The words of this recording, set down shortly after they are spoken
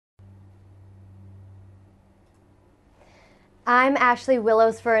I'm Ashley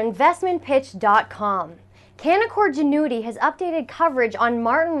Willows for InvestmentPitch.com. Canaccord Genuity has updated coverage on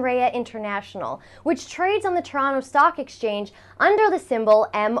Martinrea International, which trades on the Toronto Stock Exchange under the symbol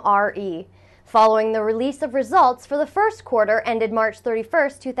MRE. Following the release of results for the first quarter ended March 31,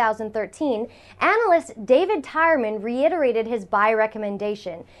 2013, analyst David Tyerman reiterated his buy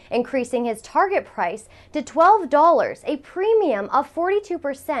recommendation, increasing his target price to $12, a premium of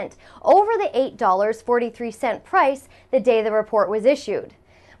 42% over the $8.43 price the day the report was issued.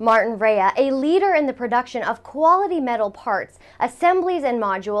 Martinrea, a leader in the production of quality metal parts, assemblies and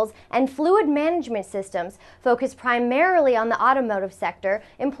modules, and fluid management systems, focused primarily on the automotive sector,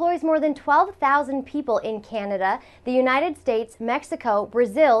 employs more than 12,000 people in Canada, the United States, Mexico,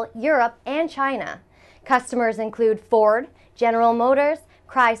 Brazil, Europe, and China. Customers include Ford, General Motors,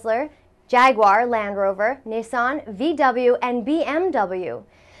 Chrysler, Jaguar, Land Rover, Nissan, VW, and BMW.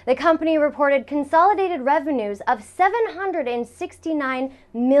 The company reported consolidated revenues of $769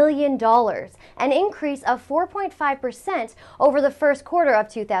 million, an increase of 4.5% over the first quarter of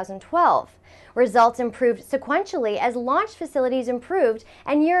 2012. Results improved sequentially as launch facilities improved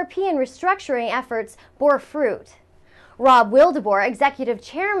and European restructuring efforts bore fruit. Rob Wildeboer, executive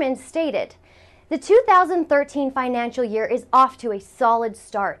chairman, stated, "The 2013 financial year is off to a solid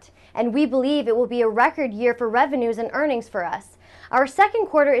start, and we believe it will be a record year for revenues and earnings for us. Our second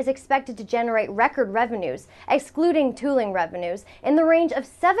quarter is expected to generate record revenues, excluding tooling revenues, in the range of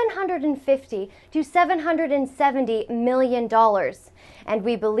 $750 to $770 million. And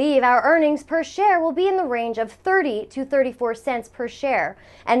we believe our earnings per share will be in the range of 30 to 34 cents per share,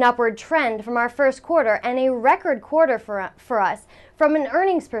 an upward trend from our first quarter and a record quarter for us from an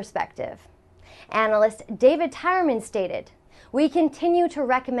earnings perspective." Analyst David Tyerman stated, "We continue to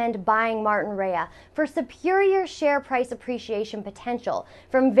recommend buying Martinrea for superior share price appreciation potential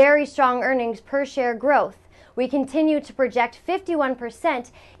from very strong earnings per share growth. We continue to project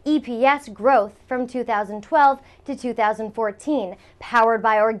 51% EPS growth from 2012 to 2014, powered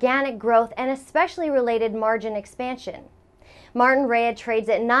by organic growth and especially related margin expansion." Martinrea trades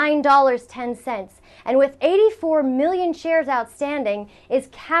at $9.10 and with 84 million shares outstanding is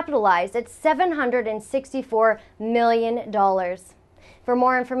capitalized at $764 million. For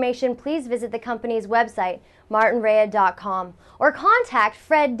more information, please visit the company's website, martinrea.com, or contact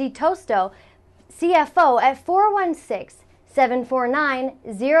Fred DiTosto, CFO, at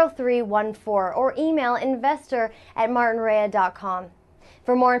 416-749-0314 or email investor@martinrea.com.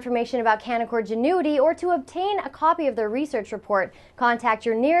 For more information about Canaccord Genuity or to obtain a copy of their research report, contact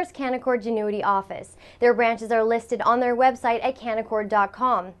your nearest Canaccord Genuity office. Their branches are listed on their website at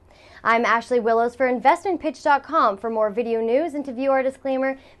canaccord.com. I'm Ashley Willows for InvestmentPitch.com. For more video news and to view our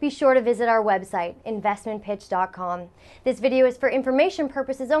disclaimer, be sure to visit our website, InvestmentPitch.com. This video is for information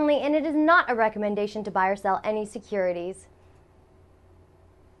purposes only, and it is not a recommendation to buy or sell any securities.